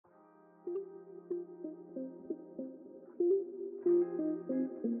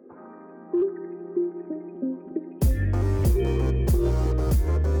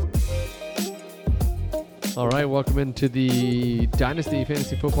All right, welcome into the Dynasty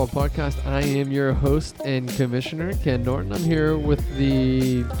Fantasy Football Podcast. I am your host and commissioner, Ken Norton. I'm here with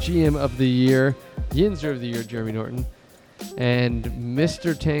the GM of the year, Yinzer of the year, Jeremy Norton, and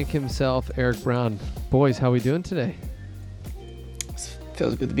Mr. Tank himself, Erich Brown. Boys, how we doing today?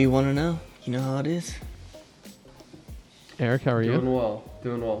 Feels good to be 1-0. You know how it is. Erich, how are you? Doing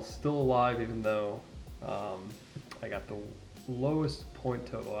well. Still alive, even though I got the lowest point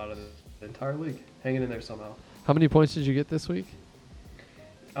total out of the entire league. Hanging in there somehow. How many points did you get this week?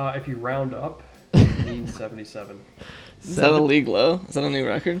 If you round up, it means 77. Is that a league low? Is that a new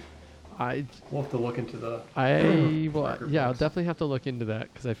record? We'll have to look into the I'll books. definitely have to look into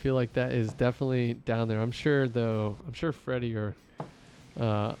that because I feel like that is definitely down there. I'm sure Freddie or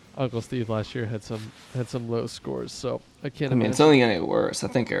Uncle Steve last year had some low scores, so I can't. I mean, it's only gonna get worse. I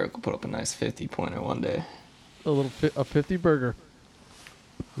think Erich will put up a nice 50-pointer one day. A 50 burger.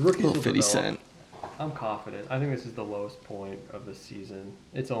 Rookies will 50 develop. cent. I'm confident. I think this is the lowest point of the season.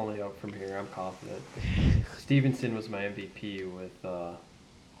 It's only up from here. I'm confident. Stevenson was my MVP with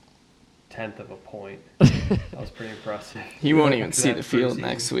 10th of a point. That was pretty impressive. He won't even see the field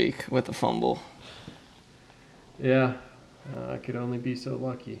next week with a fumble. Yeah, I could only be so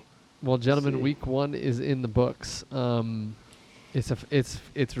lucky. Well, gentlemen, week 1 is in the books.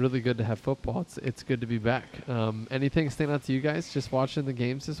 It's really good to have football. It's good to be back. Anything stand out to you guys just watching the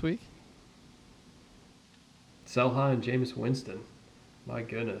games this week? Selha and Jameis Winston. My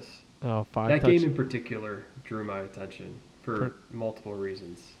goodness. Oh, that game in particular drew my attention for multiple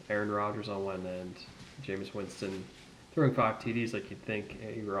reasons. Aaron Rodgers on one end, Jameis Winston throwing 5 TDs like you'd think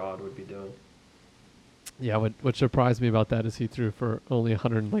A-Rod would be doing. Yeah, what surprised me about that is he threw for only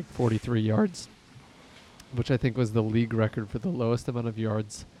 143 yards, which I think was the league record for the lowest amount of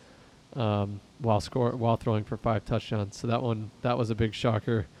yards while throwing for 5 touchdowns. So that was a big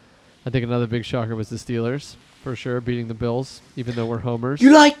shocker. I think another big shocker was the Steelers, for sure, beating the Bills, even though we're homers.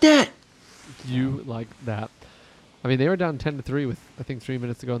 You like that? You like that. I mean, they were down 10-3 with, I think, 3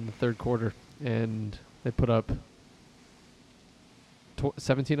 minutes to go in the third quarter, and they put up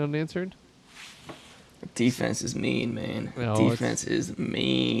 17 unanswered. Defense is mean, man. No, Defense is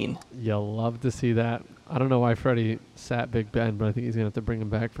mean. You'll love to see that. I don't know why Freddie sat Big Ben, but I think he's going to have to bring him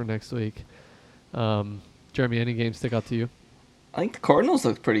back for next week. Jeremy, any games stick out to you? I think the Cardinals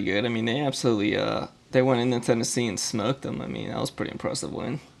looked pretty good. I mean, they absolutely they went into Tennessee and smoked them. I mean, that was a pretty impressive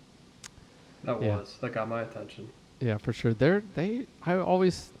win. That got my attention. Yeah, for sure. I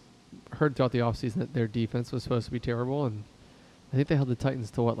always heard throughout the offseason that their defense was supposed to be terrible, and I think they held the Titans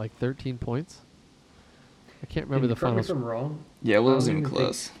to 13 points? I can't remember the final. If I'm wrong. Yeah, it wasn't even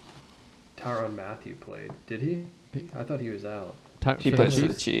close. Tyrann Mathieu played. Did he? I thought he was out. He played for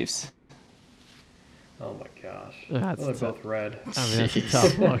the Chiefs. Oh my gosh. That's they're both red. I mean, that's a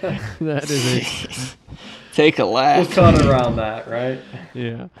tough look. That is Take a laugh. We'll cut around that, right?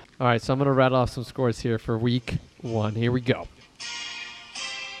 Yeah. All right, so I'm going to rattle off some scores here for week 1. Here we go.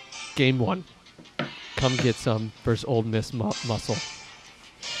 Game 1. Come get some versus Ole Miss Muscle.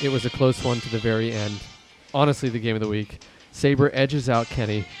 It was a close one to the very end. Honestly, the game of the week. Sabre edges out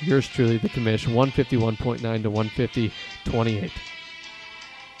Kenny. Yours truly, the commish, 151.9 to 150.28.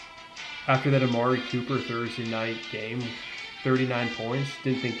 After that Amari Cooper Thursday night game, 39 points.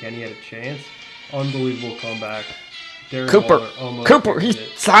 Didn't think Kenny had a chance. Unbelievable comeback. Cooper, he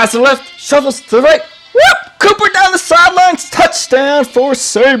slides to the left, shovels to the right. Whoop! Cooper down the sidelines. Touchdown for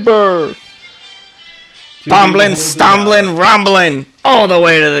Sabre. Bumbling, stumbling, rumbling, all the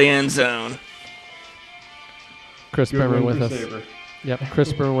way to the end zone. Chris Berman with us. Sabre. Yep,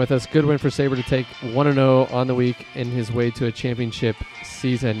 Chris Berman with us. Good win for Sabre to take 1-0 on the week in his way to a championship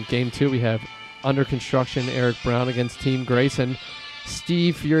season. Game 2, we have under construction Erich Brown against Team Grayson.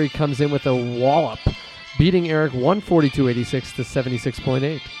 Steve Fury comes in with a wallop, beating Erich 142.86 to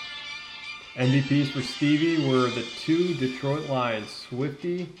 76.8. MVPs for Stevie were the 2 Detroit Lions,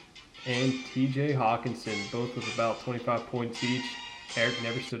 Swifty and TJ Hawkinson, both with about 25 points each. Erich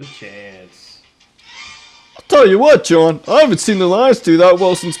never stood a chance. I'll tell you what, John, I haven't seen the Lions do that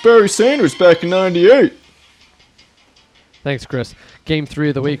well since Barry Sanders back in '98. Thanks, Chris. Game 3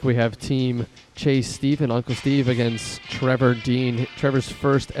 of the week, we have Team Chase Steve and Uncle Steve against Trevor Dean. Trevor's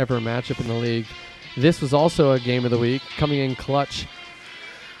first ever matchup in the league. This was also a game of the week, coming in clutch.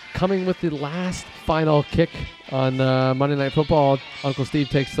 Coming with the last final kick on Monday Night Football, Uncle Steve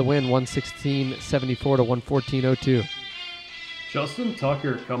takes the win, 116.74 to 114.02. Justin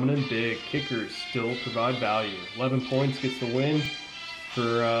Tucker coming in big. Kickers still provide value. 11 points gets the win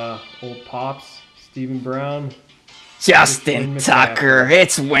for old Pops, Stephen Brown. Justin Tucker,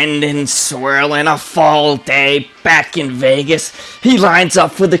 it's wind and swirling, a fall day back in Vegas. He lines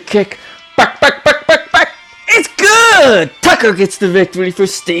up for the kick. Back. good. Tucker gets the victory for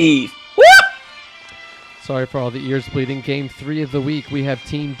Steve. Whoop! Sorry for all the ears bleeding. Game 3 of the week, we have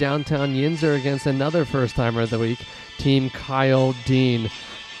Team Downtown Yinzer against another first-timer of the week, Team Kyle Dean.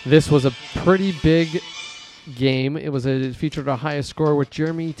 This was a pretty big game. It featured our highest score, with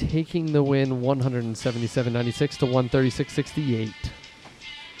Jeremy taking the win 177-96 to 136-68.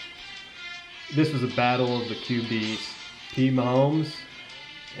 This was a battle of the QBs. P. Mahomes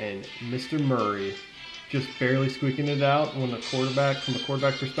and Mr. Murray just barely squeaking it out from a quarterback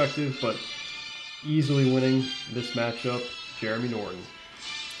perspective, but easily winning this matchup, Jeremy Norton.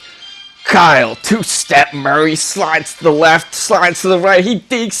 Kyle, two-step Murray, slides to the left, slides to the right, he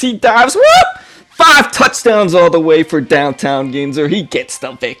digs, he dives, whoop! 5 touchdowns all the way for Downtown Yinzer. He gets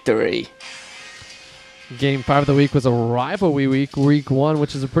the victory. Game 5 of the week was a rivalry week, week 1,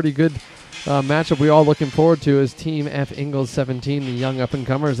 which is a pretty good matchup we all looking forward to, is Team F. Ingles 17, the young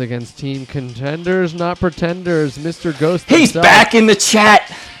up-and-comers, against Team Contenders, Not Pretenders, Mr. Ghost He's himself. back in the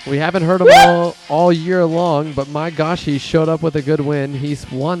chat. We haven't heard him all year long, but my gosh, he showed up with a good win.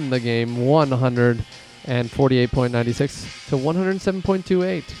 He's won the game 148.96 to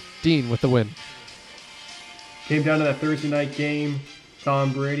 107.28. Dean with the win. Came down to that Thursday night game.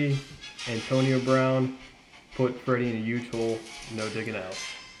 Tom Brady, Antonio Brown put Freddie in a huge hole. No digging out.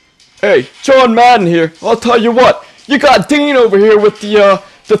 Hey, John Madden here. I'll tell you what. You got Dean over here with the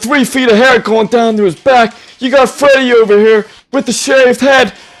 3 feet of hair going down to his back. You got Freddie over here with the shaved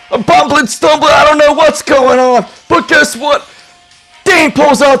head. I'm bumbling, stumbling. I don't know what's going on. But guess what? Dean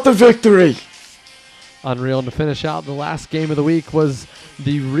pulls out the victory. Unreal. And to finish out the last game of the week was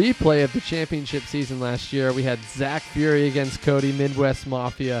the replay of the championship season last year. We had Zach Fury against Cody, Midwest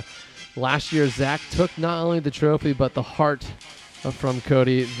Mafia. Last year, Zach took not only the trophy, but the heart from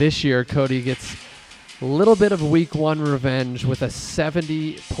Cody. This year, Cody gets a little bit of week 1 revenge with a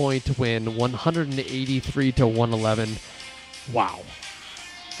 70-point win, 183 to 111. Wow.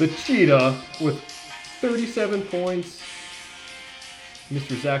 The Cheetah with 37 points.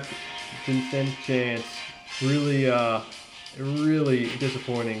 Mr. Zach didn't stand a chance. Really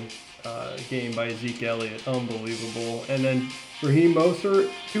disappointing game by Zeke Elliott. Unbelievable. And then Raheem Mostert,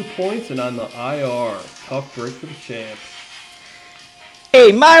 2 points and on the IR. Tough break for the champ.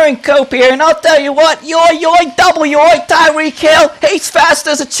 Hey, Myron Cope here, and I'll tell you what, yoy, double yoy, Tyreek Hill, he's fast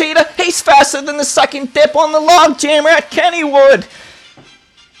as a cheetah, he's faster than the second dip on the log jammer at Kennywood.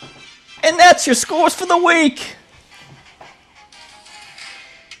 And that's your scores for the week.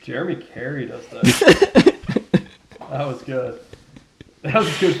 Jeremy carried us there. That was good. That was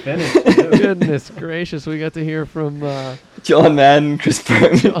a good finish, too. Goodness gracious, we got to hear from John Madden, Chris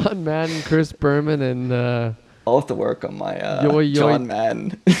Berman. John Madden, Chris Berman, and I'll have to work on my yoy. John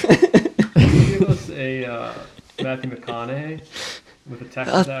Madden. Can you give us a Matthew McConaughey with a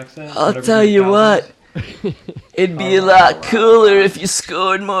Texas accent? I'll tell you what. It'd be a lot cooler if you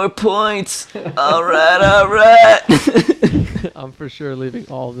scored more points. All right. I'm for sure leaving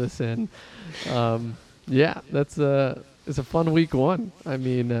all this in. Yeah, it's a fun week 1. I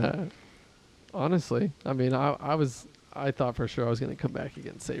mean, honestly, I mean, I thought for sure I was going to come back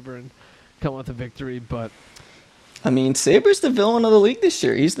against Saber and come with a victory, but I mean, Saber's the villain of the league this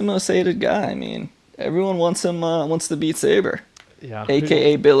year. He's the most hated guy. I mean, everyone wants to beat Saber. Yeah.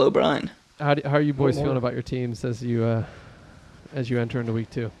 AKA Bill O'Brien. How are you boys feeling about your teams as you enter into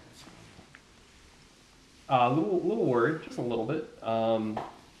week 2? A little worried, just a little bit.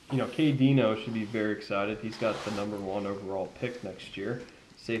 K. Dino should be very excited. He's got the number 1 overall pick next year.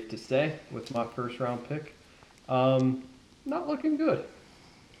 Safe to say with my first round pick. Not looking good.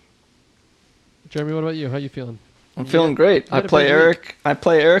 Jeremy, what about you? How you feeling? I'm feeling great. I play Erich. I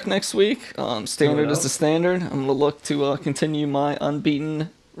play Erich next week. Standard is the standard. I'm gonna look to continue my unbeaten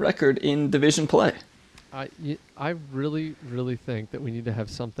record in division play. I really, really think that we need to have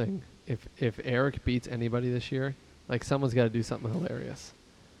something. If Erich beats anybody this year, like, someone's got to do something hilarious.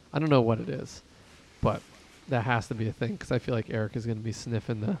 I don't know what it is, but that has to be a thing, because I feel like Erich is going to be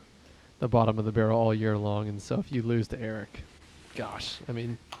sniffing the bottom of the barrel all year long. And so if you lose to Erich, gosh, I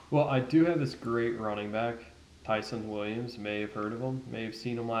mean. Well, I do have this great running back, Tyson Williams. May have heard of him, may have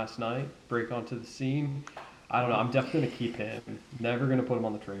seen him last night break onto the scene. I don't know. I'm definitely going to keep him. Never going to put him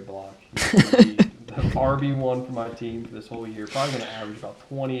on the trade block. He's going to be the RB1 for my team for this whole year. Probably going to average about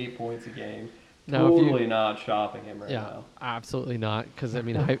 28 points a game. Totally not shopping him now. Yeah, absolutely not. Because, I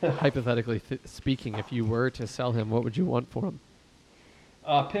mean, hypothetically speaking, if you were to sell him, what would you want for him?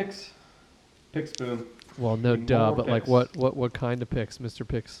 Picks. Picks, boom. Well, no duh, but picks. Like what kind of picks, Mr.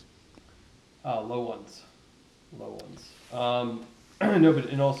 Picks? Low ones. No, but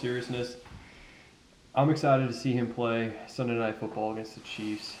in all seriousness, I'm excited to see him play Sunday Night Football against the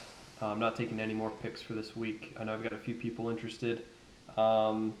Chiefs. I'm not taking any more picks for this week. I know I've got a few people interested.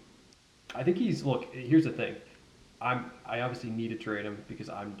 I think look, here's the thing. I obviously need to trade him because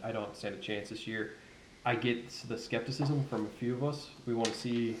I don't stand a chance this year. I get the skepticism from a few of us. We want to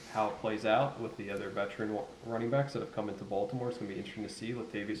see how it plays out with the other veteran running backs that have come into Baltimore. It's going to be interesting to see.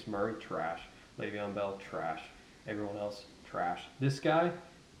 Latavius Murray, trash. Le'Veon Bell, trash. Everyone else, trash. This guy,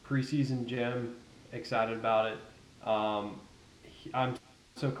 preseason gem, excited about it. I'm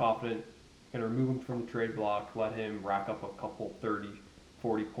so confident. Going to remove him from the trade block, let him rack up a couple 30,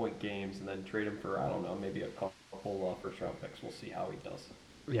 40-point games, and then trade him for, I don't know, maybe a couple first-round picks. We'll see how he does.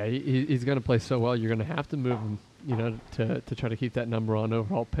 Yeah, he's going to play so well. You're going to have to move him, to try to keep that number one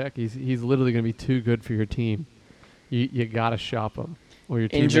overall pick. He's literally going to be too good for your team. You got to shop him. Or your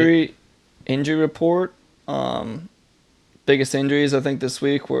injury report. Biggest injuries I think this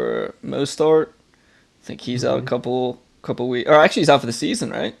week were Mostart. I think he's out a couple weeks. Or actually, he's out for the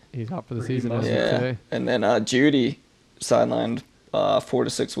season, right? He's out for the season. Yeah. Today. And then Judy sidelined 4 to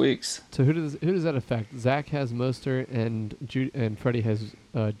 6 weeks. So who does that affect? Zach has Mostert and Freddie has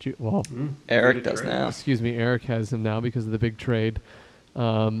Erich does now. Excuse me, Erich has him now because of the big trade,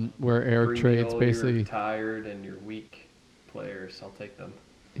 where Erich trades basically your tired and your weak players. I'll take them.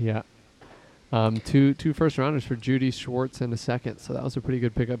 Yeah. Two first rounders for Judy, Schwartz, and a second. So that was a pretty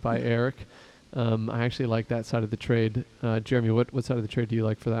good pickup by Erich. I actually like that side of the trade. Jeremy, what side of the trade do you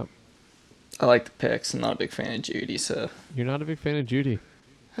like for that? I like the picks. I'm not a big fan of Judy, so. You're not a big fan of Judy?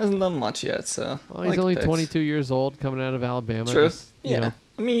 Hasn't done much yet, so. Well, he's only 22 years old, coming out of Alabama. True. Yeah.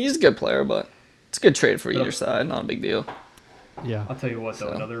 I mean, he's a good player, but it's a good trade for either side. Not a big deal. Yeah. I'll tell you what,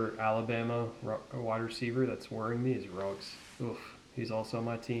 though. Another Alabama wide receiver that's worrying me is Ruggs. Oof. He's also on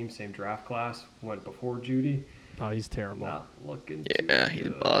my team. Same draft class. Went before Judy. Oh, he's terrible. Not looking Yeah, he's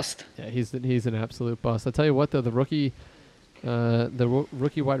a bust. Yeah, he's an absolute bust. I'll tell you what, though. The rookie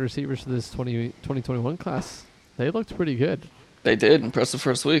wide receivers for this 2021 class, they looked pretty good. They did. Impressive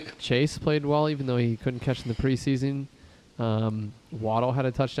first week. Chase played well, even though he couldn't catch in the preseason. Waddle had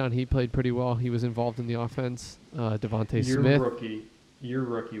a touchdown. He played pretty well. He was involved in the offense. Devontae Smith. Your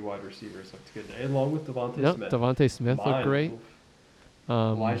rookie wide receivers looked good. Along with Devontae Smith. Devontae Smith looked great.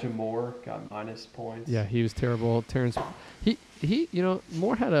 Elijah Moore got minus points. Yeah, he was terrible. Terrence,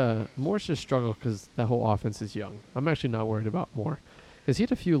 Moore's just struggled because that whole offense is young. I'm actually not worried about Moore because he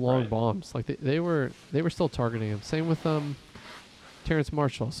had a few long bombs. Like they were still targeting him. Same with Terrence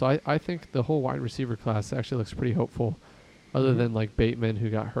Marshall. So I think the whole wide receiver class actually looks pretty hopeful, other than like Bateman who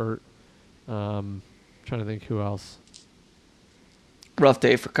got hurt. Trying to think who else. Rough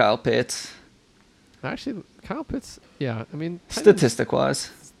day for Kyle Pitts. Actually, Kyle Pitts, yeah. I mean,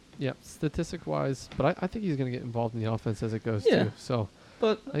 statistic-wise. Yeah, statistic-wise. But I think he's going to get involved in the offense as it goes, too. So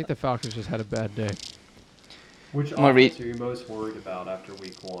but I think the Falcons just had a bad day. Which offense are you most worried about after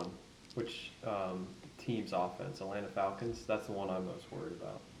week one? Which team's offense? Atlanta Falcons? That's the one I'm most worried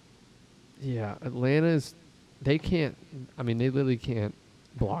about. Yeah, Atlanta's, they literally can't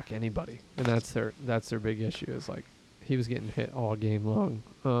block anybody. And that's their big issue is like he was getting hit all game long.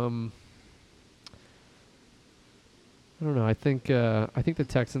 I don't know. I think the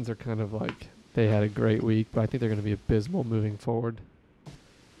Texans are kind of like they had a great week, but I think they're going to be abysmal moving forward.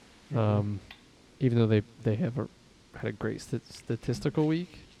 Even though they have had a great statistical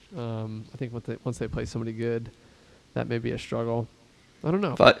week, I think once they play somebody good, that may be a struggle. I don't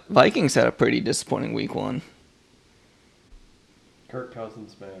know. But Vikings had a pretty disappointing week one. Kirk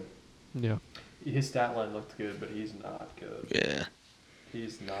Cousins, man. Yeah. His stat line looked good, but he's not good. Yeah.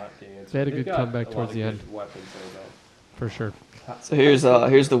 He's not dancing. They had a good comeback towards the end. Weapons there, though. For sure. So here's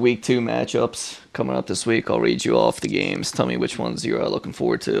the week 2 matchups coming up this week. I'll read you off the games. Tell me which ones you're looking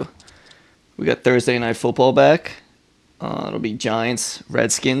forward to. We got Thursday Night Football back. It'll be Giants,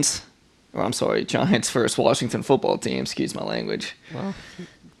 Redskins. Or I'm sorry, Giants versus Washington Football Team. Excuse my language. Well,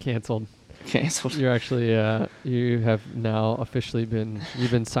 canceled. You're actually you have now officially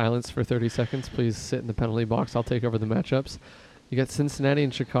been silenced for 30 seconds. Please sit in the penalty box. I'll take over the matchups. You got Cincinnati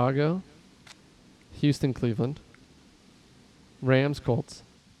and Chicago, Houston, Cleveland, Rams, Colts,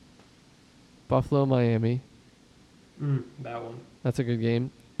 Buffalo, Miami. That one. That's a good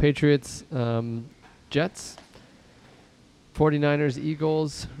game. Patriots, Jets, 49ers,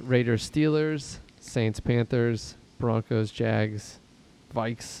 Eagles, Raiders, Steelers, Saints, Panthers, Broncos, Jags,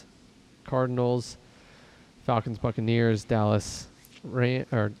 Vikes, Cardinals, Falcons, Buccaneers, Dallas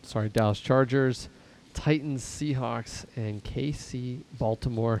Chargers, Titans, Seahawks, and KC,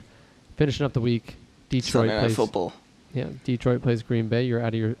 Baltimore. Finishing up the week, Detroit Sunday Night Football. Yeah, Detroit plays Green Bay. You're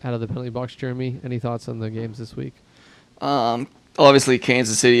out of the penalty box, Jeremy. Any thoughts on the games this week? Obviously,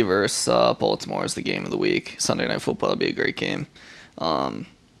 Kansas City versus Baltimore is the game of the week. Sunday Night Football will be a great game.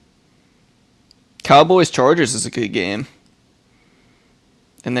 Cowboys-Chargers is a good game.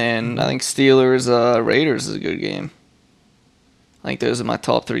 And then I think Steelers-Raiders is a good game. I think those are my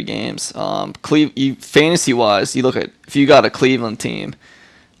top 3 games. Fantasy-wise, you look at if you got a Cleveland team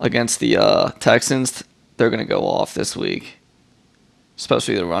against the Texans, they're going to go off this week,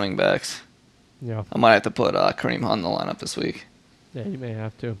 especially the running backs. Yeah. I might have to put Kareem Hunt in the lineup this week. Yeah, you may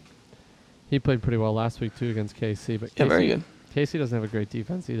have to. He played pretty well last week, too, against KC. But Yeah, very good. KC doesn't have a great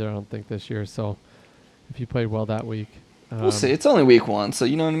defense either, I don't think, this year. So if he played well that week. We'll see. It's only week 1, so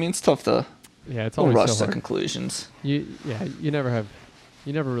you know what I mean? It's tough to it's always rush so to hard. conclusions. You never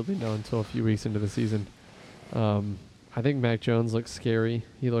really know until a few weeks into the season. I think Mac Jones looks scary.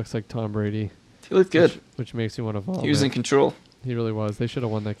 He looks like Tom Brady. He looked good. Which makes me want to follow. He was in control. He really was. They should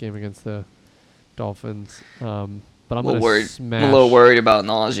have won that game against the Dolphins. But I'm a going to smash. I'm a little worried about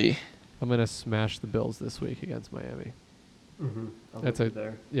Najee. I'm going to smash the Bills this week against Miami. Mm-hmm. That's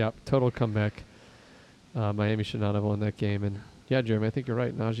total comeback. Miami should not have won that game. And yeah, Jeremy, I think you're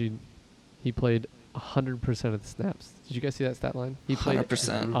right. Najee, he played 100% of the snaps. Did you guys see that stat line? He played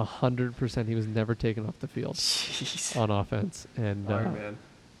 100%. 100%. He was never taken off the field on offense, and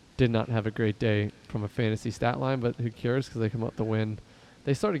did not have a great day from a fantasy stat line. But who cares? Because they come out the win.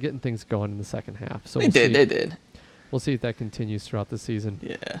 They started getting things going in the second half. So They did. We'll see if that continues throughout the season.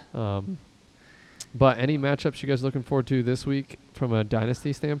 Yeah. But any matchups you guys looking forward to this week from a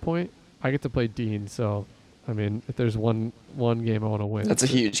dynasty standpoint? I get to play Dean, so I mean, if there's one game I want to win, that's a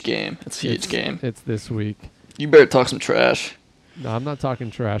huge game. It's a huge game. It's this week. You better talk some trash. No, I'm not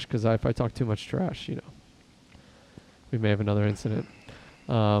talking trash because if I talk too much trash, we may have another incident.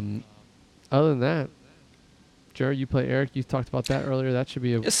 Other than that, Jared, you play Erich. You talked about that earlier. That should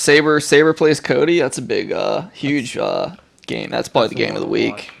be a Saber plays Cody. That's a big, huge game. That's probably the game of the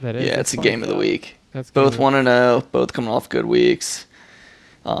week. That is. Yeah, it's a game of the week. That's both 1-0, both coming off good weeks.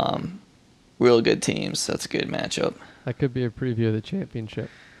 Real good teams. That's a good matchup. That could be a preview of the championship.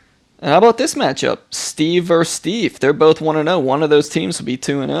 And how about this matchup? Steve versus Steve. They're both 1-0. One of those teams will be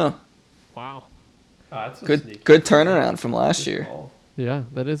 2-0. Wow. That's good turnaround from last year. Yeah,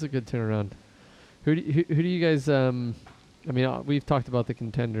 that is a good turnaround. Who do you guys? We've talked about the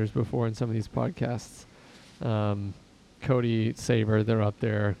contenders before in some of these podcasts. Cody, Saber, they're up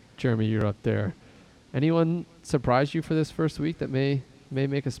there. Jeremy, you're up there. Anyone surprise you for this first week that may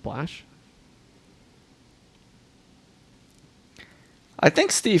make a splash? I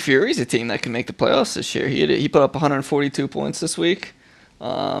think Steve Fury's a team that can make the playoffs this year. He put up 142 points this week.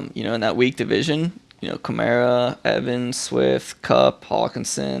 In that weak division, Kamara, Evans, Swift, Kupp,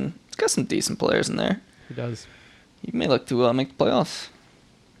 Hawkinson. He's got some decent players in there. He does. He may look to make the playoffs.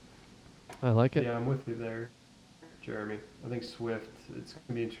 I like it. Yeah, I'm with you there, Jeremy. I think Swift, it's going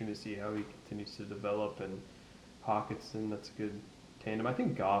to be interesting to see how he continues to develop, and Hawkinson, that's a good tandem. I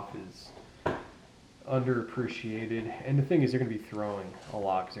think Goff is underappreciated, and the thing is they're going to be throwing a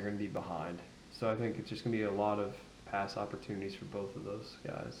lot because they're going to be behind. So I think it's just going to be a lot of pass opportunities for both of those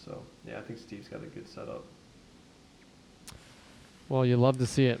guys. So, yeah, I think Steve's got a good setup. Well, you love to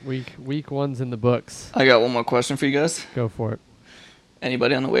see it. Week one's in the books. I got one more question for you guys. Go for it.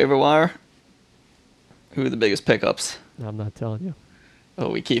 Anybody on the waiver wire? Who are the biggest pickups? I'm not telling you. Oh,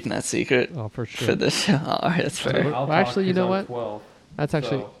 we keeping that secret? Oh, for sure. For this show? All right, that's fair. Well, actually, you know what? 12, that's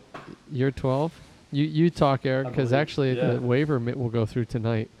actually you're 12. You talk, Eric, because actually the waiver will go through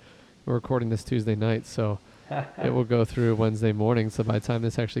tonight. We're recording this Tuesday night, so it will go through Wednesday morning. So by the time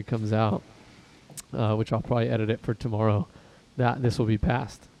this actually comes out, which I'll probably edit it for tomorrow, this will be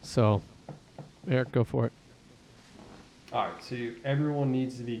passed. So, Eric, go for it. All right, so everyone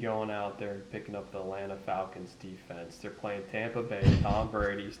needs to be going out there and picking up the Atlanta Falcons defense. They're playing Tampa Bay. Tom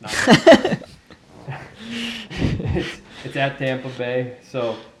Brady's not. It's at Tampa Bay,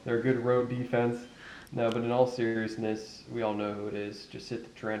 so they're a good road defense. No, but in all seriousness, we all know who it is. Just hit the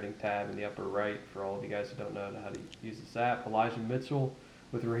trending tab in the upper right for all of you guys who don't know how to use this app. Elijah Mitchell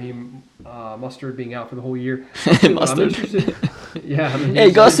with Raheem Mustard being out for the whole year. Mustard.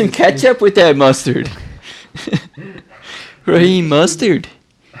 Hey, got some ketchup with that mustard. Raheem Mustard.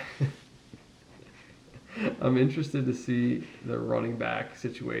 I'm interested to see the running back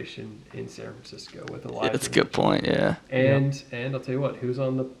situation in San Francisco with Elijah. Yeah, that's a good point, yeah. And I'll tell you what, who's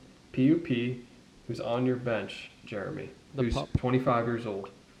on the PUP, who's on your bench, Jeremy? Who's pup. 25 years old.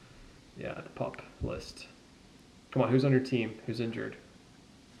 Yeah, the pup list. Come on, who's on your team? Who's injured?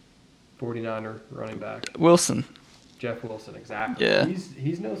 49er running back. Wilson. Jeff Wilson, exactly. Yeah.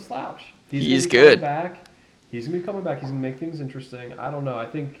 He's no slouch. He's good. He's gonna be coming back. He's gonna make things interesting. I don't know. I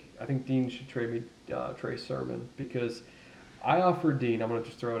think Dean should trade me Trey Sermon because I offered Dean. I'm gonna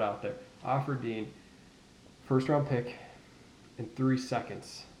just throw it out there. I offered Dean first round pick in 3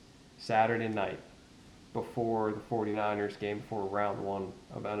 seconds Saturday night before the 49ers game, before round 1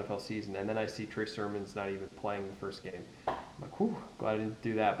 of NFL season, and then I see Trey Sermon's not even playing the first game. I'm like, whew, glad I didn't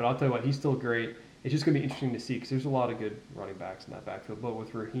do that. But I'll tell you what, he's still great. It's just going to be interesting to see because there's a lot of good running backs in that backfield. But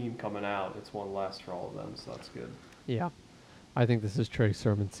with Raheem coming out, it's one less for all of them, so that's good. Yeah. I think this is Trey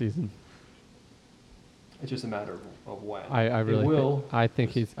Sermon's season. It's just a matter of when. I really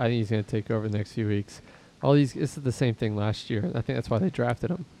think he's going to take over the next few weeks. This is the same thing last year. I think that's why they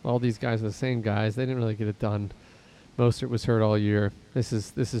drafted him. All these guys are the same guys. They didn't really get it done. Mostert was hurt all year. This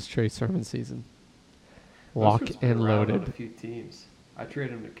is Trey Sermon's season. Lock and loaded. On a few teams. I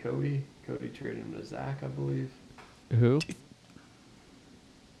traded him to Cody. Cody traded him to Zach, I believe. Who?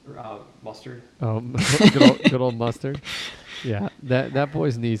 Mustard. Oh, good old Mustard. Yeah, that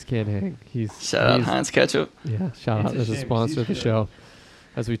boy's knees can't hang. Shout out Heinz Ketchup. Yeah, shout out as a sponsor of the show.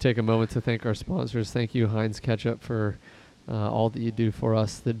 As we take a moment to thank our sponsors, thank you, Heinz Ketchup, for all that you do for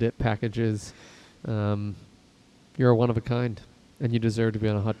us, the dip packages. You're one of a kind, and you deserve to be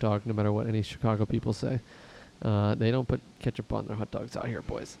on a hot dog, no matter what any Chicago people say. They don't put ketchup on their hot dogs out here,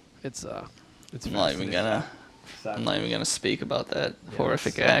 boys. It's I'm not even gonna speak about that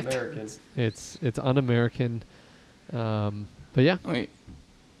horrific act. American. It's un-American. But yeah. Wait,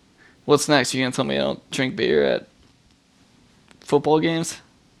 what's next? You gonna tell me I don't drink beer at football games?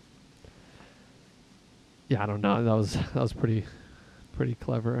 Yeah, I don't know. That was pretty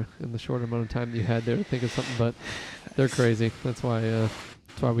clever in the short amount of time you had there to think of something. But they're crazy. That's why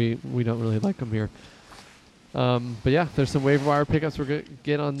we don't really like them here. But yeah, there's some waiver wire pickups we're gonna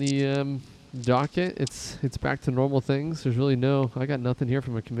get on the docket. It's back to normal things. There's really I got nothing here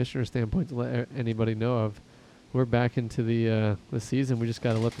from a commissioner standpoint to let anybody know of. We're back into the season. We just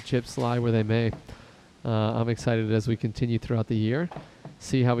got to let the chips slide where they may. I'm excited as we continue throughout the year,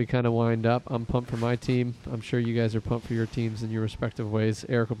 see how we kind of wind up. I'm pumped for my team. I'm sure you guys are pumped for your teams in your respective ways.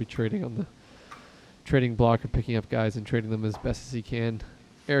 Erich will be trading on the trading block or picking up guys and trading them as best as he can.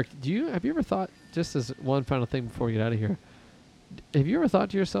 Erich, have you ever thought, just as one final thing before we get out of here, have you ever thought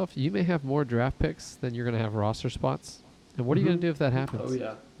to yourself, you may have more draft picks than you're going to have roster spots? And what are you going to do if that happens? Oh,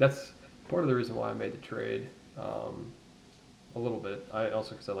 yeah. That's part of the reason why I made the trade a little bit.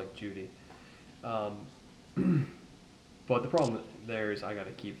 Because I like Judy. But the problem there is I got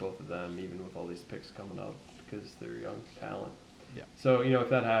to keep both of them, even with all these picks coming up, because they're young talent. Yeah. So, if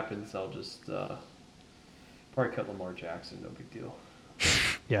that happens, I'll just probably cut Lamar Jackson. No big deal.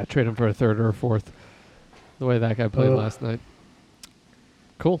 Yeah, trade him for a third or a fourth, the way that guy played last night.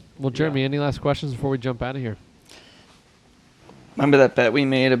 Cool. Well, Jeremy, any last questions before we jump out of here? Remember that bet we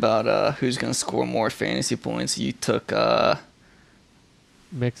made about who's going to score more fantasy points? You took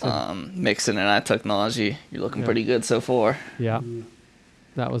Mixon, and I took Najee. You're looking pretty good so far. Yeah,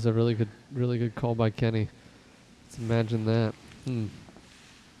 that was a really good call by Kenny. Let's imagine that.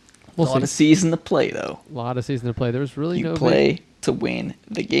 We'll see. A lot of season to play, though. A lot of season to play. There's really you play to win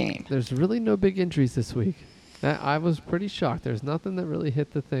the game. There's really no big injuries this week. I was pretty shocked. There's nothing that really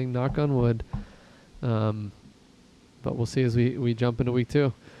hit the thing. Knock on wood. But we'll see as we jump into week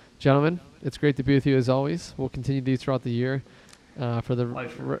 2. Gentlemen, it's great to be with you as always. We'll continue these throughout the year. For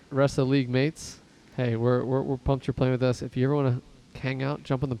the rest of the league mates, hey, we're pumped you're playing with us. If you ever want to hang out,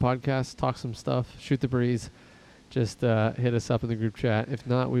 jump on the podcast, talk some stuff, shoot the breeze, just hit us up in the group chat. If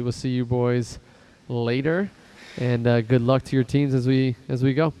not, we will see you boys later. And good luck to your teams as we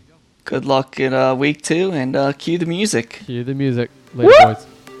go. Good luck in week 2, and cue the music. Cue the music. Later, boys.